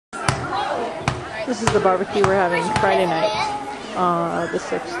This is the barbecue we're having Friday night, the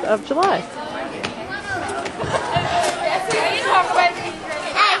 6th of July.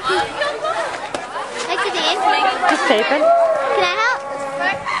 Just taping. Can I help?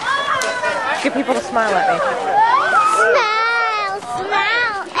 Get people to smile at me. Smile,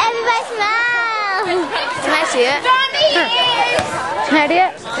 smile. Everybody smile. Can I see it? Sure. Can I do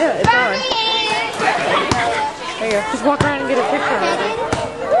it? Yeah, it's on. There you go. Just walk around and get a picture of it.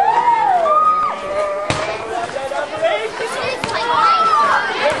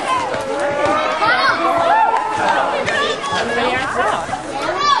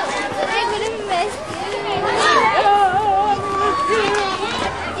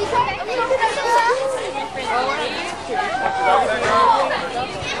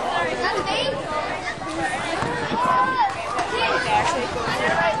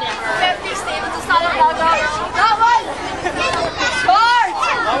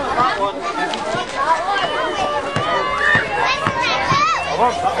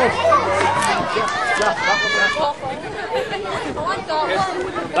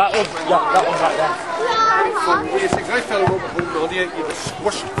 That one's right there. I fell over holding on to you, you were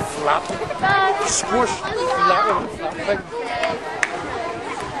squished flat. Squished flat on the flat thing.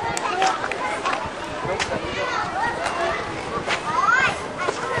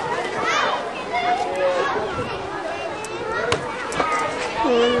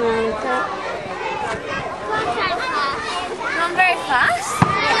 Not very fast.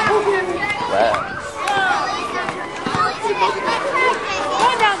 Wow.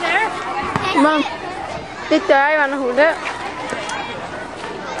 Mom, sit there, I want to hold it.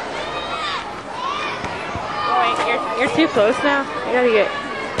 Wait, you're too close now. You gotta get.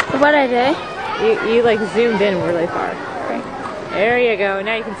 What I do? You like zoomed in really far. Okay. There you go.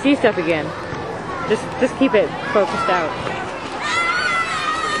 Now you can see stuff again. Just keep it focused out.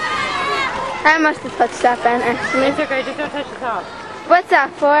 I must have touched that then, actually. It's okay. Just don't touch the top. What's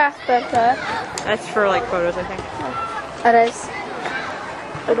that for? That's for like photos, I think. It is.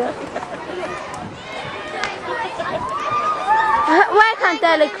 Why can't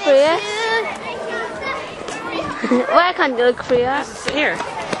I look for you? Why can't you look for you? Just here.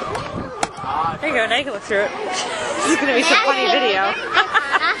 There you go. Now you can look through it. This is gonna be some funny video.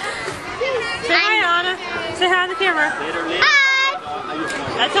 Say hi, Anna. Say hi on the camera. Hi.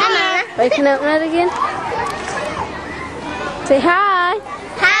 That's Anna. I can open it again. Say hi.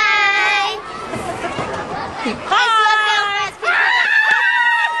 Hi. Hi.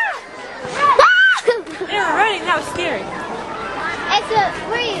 They were running. That was scary.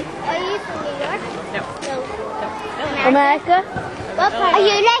 Where are you? Are you from New York? No. America? What part? Are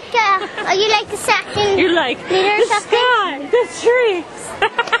you like the second? You like leader the sky, the trees.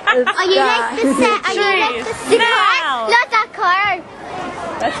 Are you like the car? Not that car.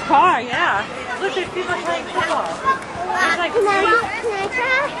 That's car, yeah. Look, there's people playing football. There's like Can I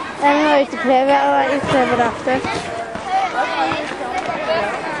try? I don't know how to play it. I'll let you play it after.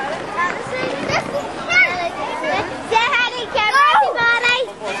 Say hi to the camera, everybody.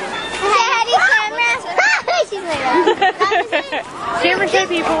 Say hi to the camera. She's like that. Camera shy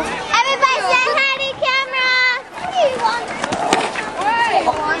people. Everybody say hi to the camera.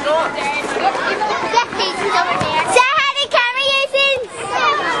 Say hi to the camera, Jason.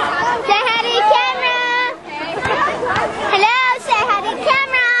 Say hi to the camera. Hello, say hi to the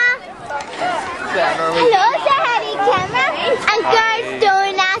camera. Hello, say hi to the camera. And girls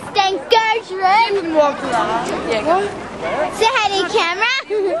doing that thing, girls run. Say hi to the camera.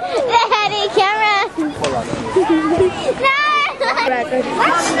 Say hi to the camera. No.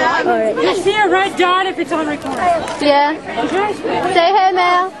 You see a red dot if it's on record. Yeah. Okay. Say hey,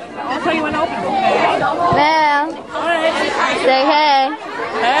 Mel. That's how you want to open it. Mel. Alright. Say hey.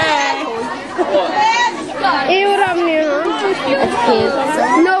 Hey. You rub me wrong.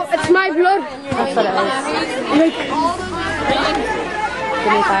 No, it's my blood. That's what it is.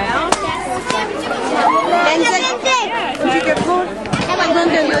 Give me five. Did you get food?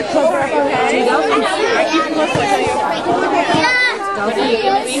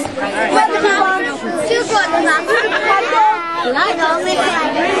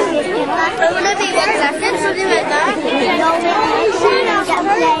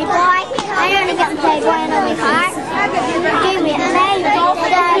 I only get the Playboy and only heart. Give me a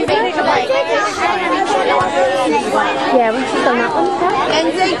yeah, when she's done that one.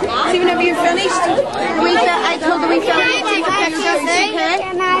 Lindsay, see whenever you're finished, I told the wee fella to take a picture.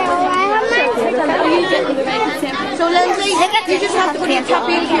 Can I So Lindsay, you just have to put your top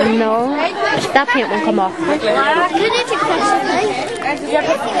in here. No, that paint won't come off. Could you take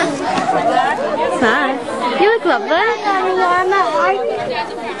Hi. You look lovely.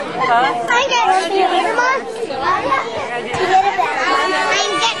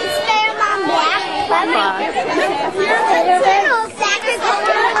 I'm getting spare mom black. I'm black.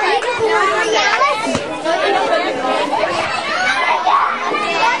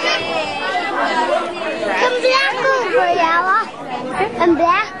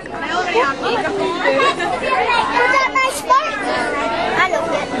 Was that my spot? I don't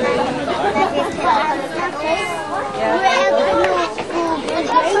get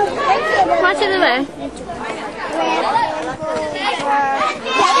Watch it away.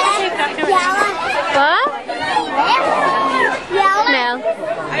 What? No.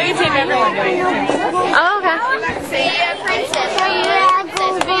 I can tape everyone doing it. Oh, okay.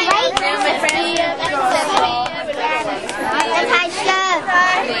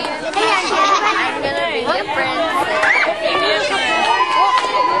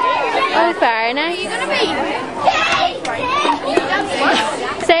 Oh, very nice.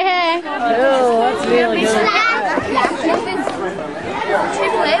 Say hey. Oh, that's really good.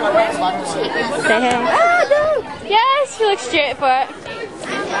 Say hey. Oh, no. Yes, you look straight for it.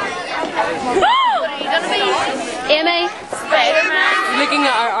 Amy. Spider-Man. Looking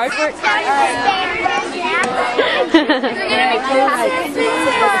at our artwork.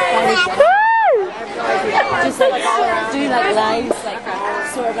 Just like do like lives, like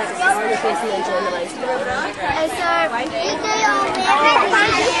sort of like a star your face and then join the lives.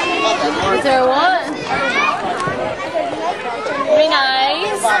 Is there one? Be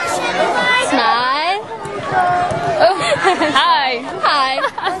nice. Smile. Oh, hi. Hi.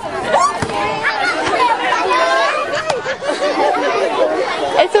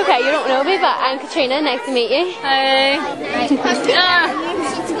 It's okay, you don't know me, but I'm Katrina. Nice to meet you. Hi.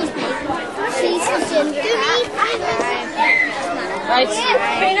 Right.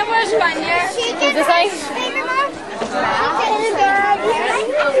 Katrina for España. Is this nice?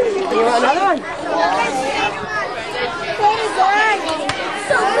 You want another one?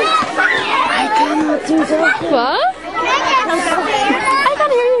 I cannot do that. What? I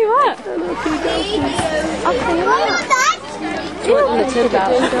can't hear you. What? Do you want to do that?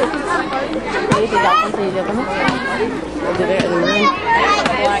 Maybe that one so you do it. We'll do it in the room.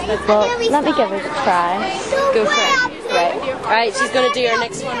 Well, let me give it a try. Go for it. Right. Alright, she's going to do her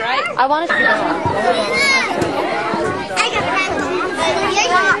next one, right? I want to do that one.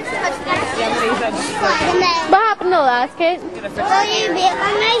 What happened to the last kid? Will you bet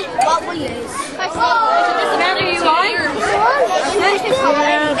on me? What will you use? Whatever you want.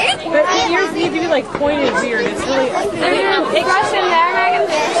 But yours need to be like pointed weird. It's really. Hey, question there, Megan.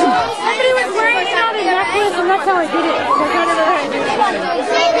 Somebody was wearing it on a necklace, and that's how I did it. I don't know how I did it.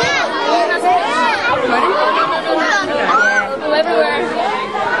 Everywhere.